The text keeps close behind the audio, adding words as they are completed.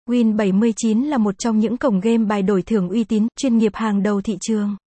Win79 là một trong những cổng game bài đổi thưởng uy tín, chuyên nghiệp hàng đầu thị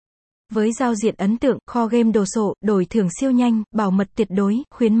trường. Với giao diện ấn tượng, kho game đồ sộ, đổi thưởng siêu nhanh, bảo mật tuyệt đối,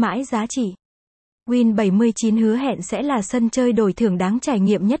 khuyến mãi giá trị. Win79 hứa hẹn sẽ là sân chơi đổi thưởng đáng trải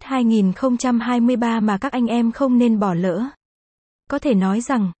nghiệm nhất 2023 mà các anh em không nên bỏ lỡ. Có thể nói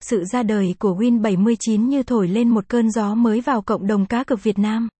rằng, sự ra đời của Win79 như thổi lên một cơn gió mới vào cộng đồng cá cược Việt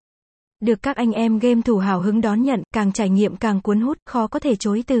Nam. Được các anh em game thủ hào hứng đón nhận, càng trải nghiệm càng cuốn hút, khó có thể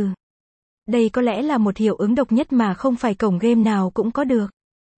chối từ. Đây có lẽ là một hiệu ứng độc nhất mà không phải cổng game nào cũng có được.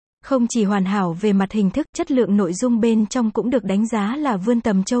 Không chỉ hoàn hảo về mặt hình thức, chất lượng nội dung bên trong cũng được đánh giá là vươn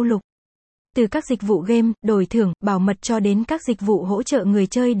tầm châu lục. Từ các dịch vụ game, đổi thưởng, bảo mật cho đến các dịch vụ hỗ trợ người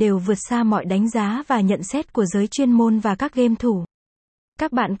chơi đều vượt xa mọi đánh giá và nhận xét của giới chuyên môn và các game thủ.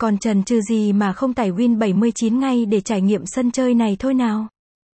 Các bạn còn chần chừ gì mà không tải Win79 ngay để trải nghiệm sân chơi này thôi nào?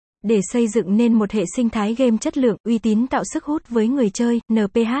 Để xây dựng nên một hệ sinh thái game chất lượng, uy tín tạo sức hút với người chơi,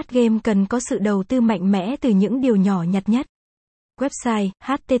 NPH Game cần có sự đầu tư mạnh mẽ từ những điều nhỏ nhặt nhất. Website: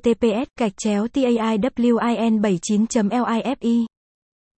 https://taiwin79.life